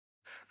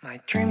My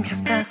dream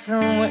has passed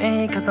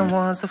away cause I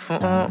was a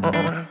fool.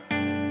 I'll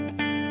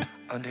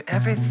do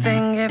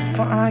everything if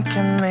I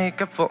can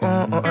make afford.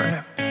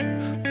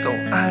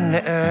 Though I'll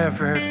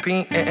never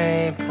be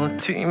able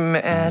to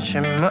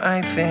imagine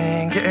my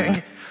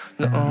thinking,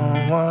 no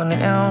one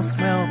else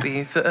will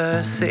be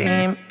the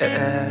same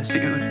as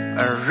you. I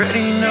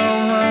already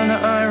know what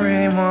I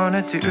really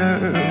wanna do.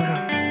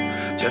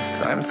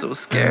 Just I'm so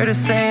scared to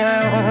say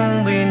I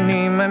only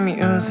need my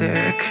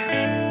music.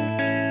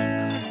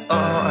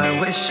 All I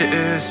wish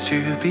is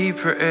to be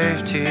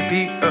brave, to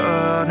be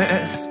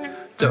honest.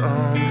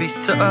 Don't be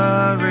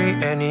sorry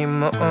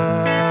anymore.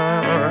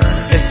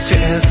 It's too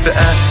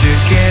fast to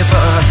give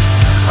up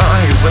on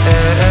your way.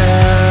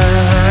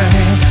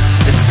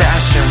 This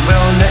passion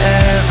will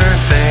never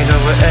fade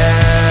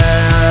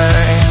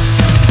away.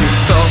 You're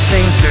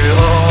floating through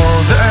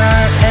over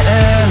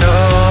and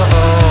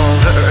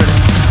over.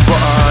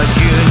 What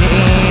you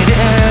need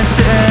is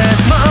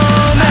this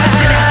moment.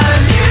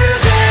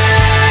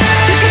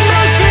 You can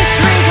make this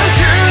dream come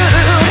true.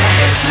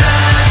 It's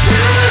not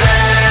too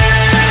late.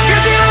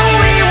 You're the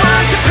only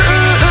one to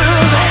prove.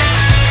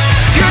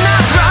 You're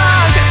not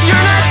wrong,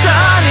 you're not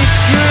done.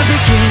 It's your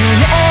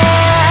beginning.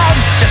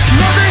 Just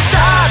never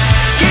stop.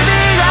 Give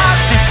it up,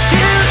 it's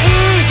too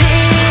easy.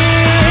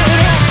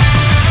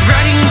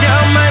 Writing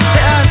down my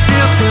past to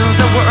fill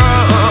the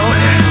world.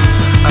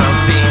 I've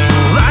been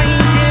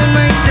lying to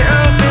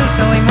myself and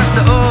selling my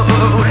soul.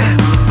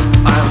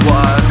 I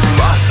was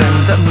lost in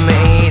the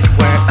maze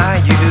where I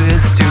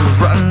used to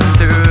run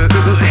through,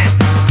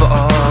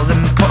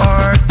 falling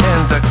apart in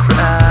the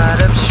crowd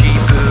of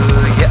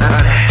Shibuya.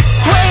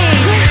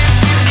 Wait,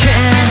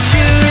 can't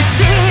you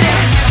see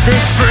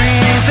this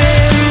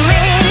breathing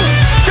me?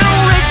 Don't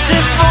let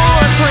it fall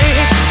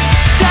asleep.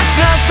 That's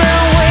not the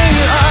way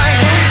you are.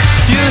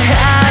 You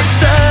had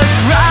the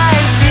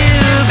right to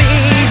be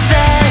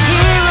the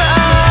hero.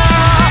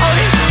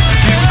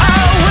 You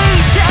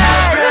always said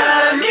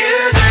from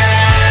you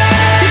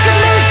can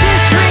make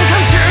this dream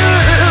come true.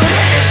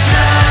 It's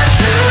not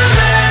too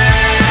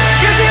late.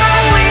 You're the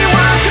only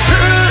one to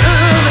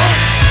prove.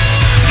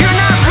 You're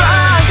not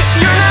wrong,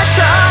 you're not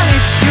done.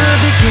 It's your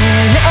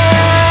beginning.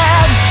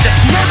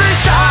 Just never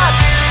stop.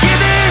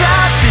 Give it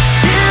up, it's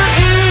too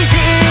easy.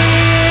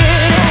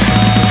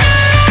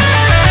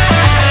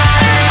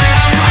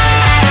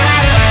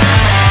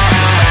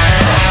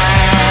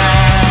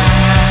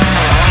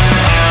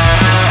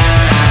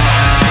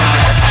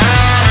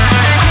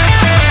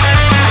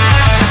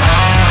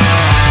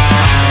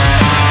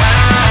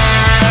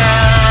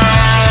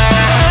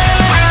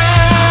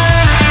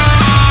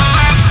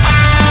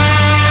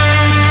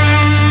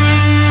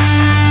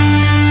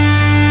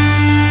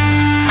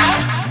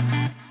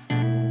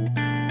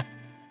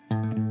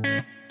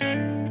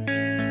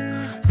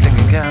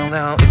 Singing out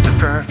loud is the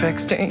perfect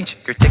stage.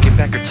 You're taking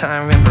back your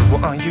time, remember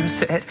what you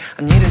said.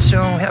 I need to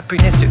show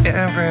happiness to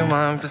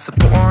everyone who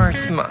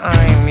supports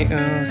my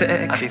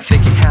music. I've been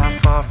thinking how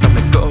far from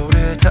the goal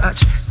to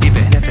touch.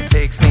 Even if it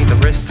takes me the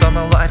risk of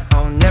my life,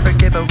 I'll never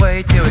give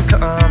away till it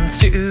comes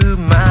to